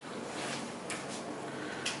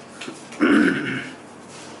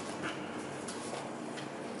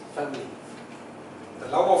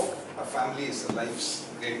life's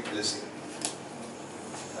great blessing.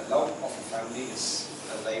 The love of a family is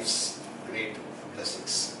a life's great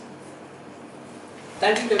blessings.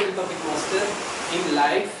 Thank you to every topic master. In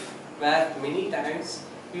life, where many times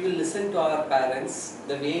we will listen to our parents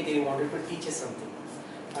the way they wanted to teach us something.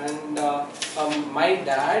 And my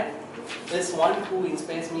dad is one who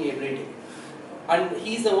inspires me every day. And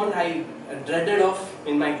he's the one I dreaded of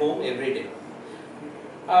in my home every day.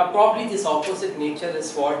 Probably this opposite nature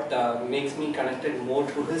is what makes me connected more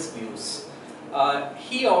to his views.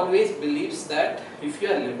 He always believes that if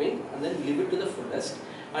you are living, and then live it to the fullest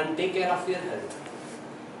and take care of your health.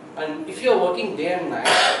 And if you are working day and night,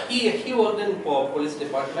 he worked in police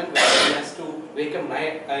department where he has to wake up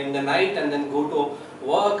in the night and then go to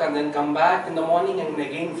work and then come back in the morning and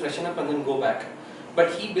again freshen up and then go back.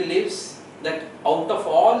 But he believes that out of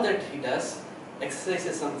all that he does, exercise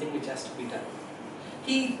is something which has to be done.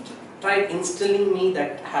 He tried instilling me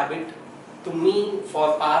that habit to me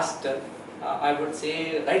for past, I would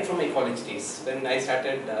say, right from my college days when I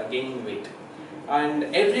started gaining weight. And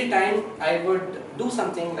every time I would do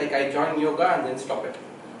something like I join yoga and then stop it.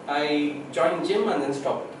 I join gym and then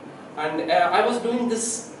stop it. And I was doing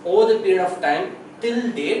this over the period of time,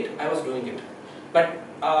 till date I was doing it. But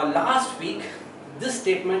last week, this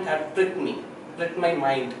statement had pricked my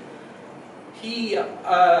mind. He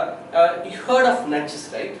heard of nudges,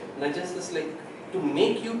 right? Nudges is like to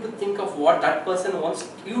make you to think of what that person wants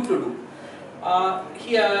you to do.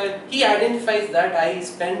 He identifies that I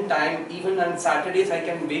spend time, even on Saturdays I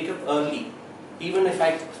can wake up early, even if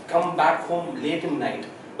I come back home late in night.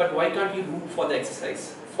 But why can't you do for the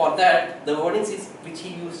exercise? For that, the wording which he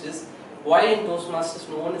used is, why in Toastmasters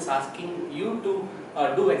no one is asking you to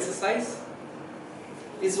do exercise?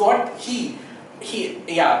 Is what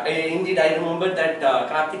indeed I remember that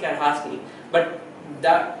Karthik had asked me, but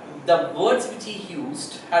the words which he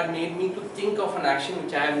used had made me to think of an action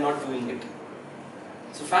which I am not doing it.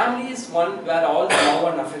 So family is one where all the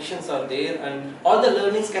love and affections are there and all the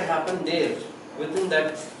learnings can happen there within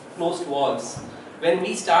that closed walls. When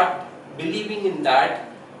we start believing in that,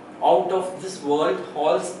 out of this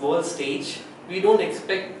world stage, we don't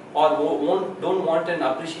expect or don't want an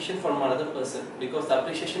appreciation from another person, because the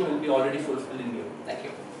appreciation will be already fulfilled in you. Thank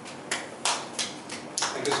you.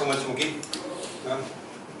 Thank you so much, Muki. Ma'am,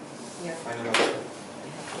 Yeah. final answer.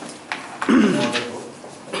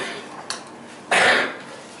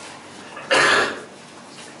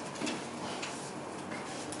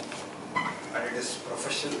 And it is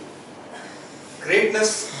professional.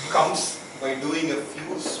 Greatness comes by doing a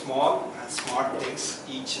few small and smart things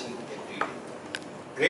each and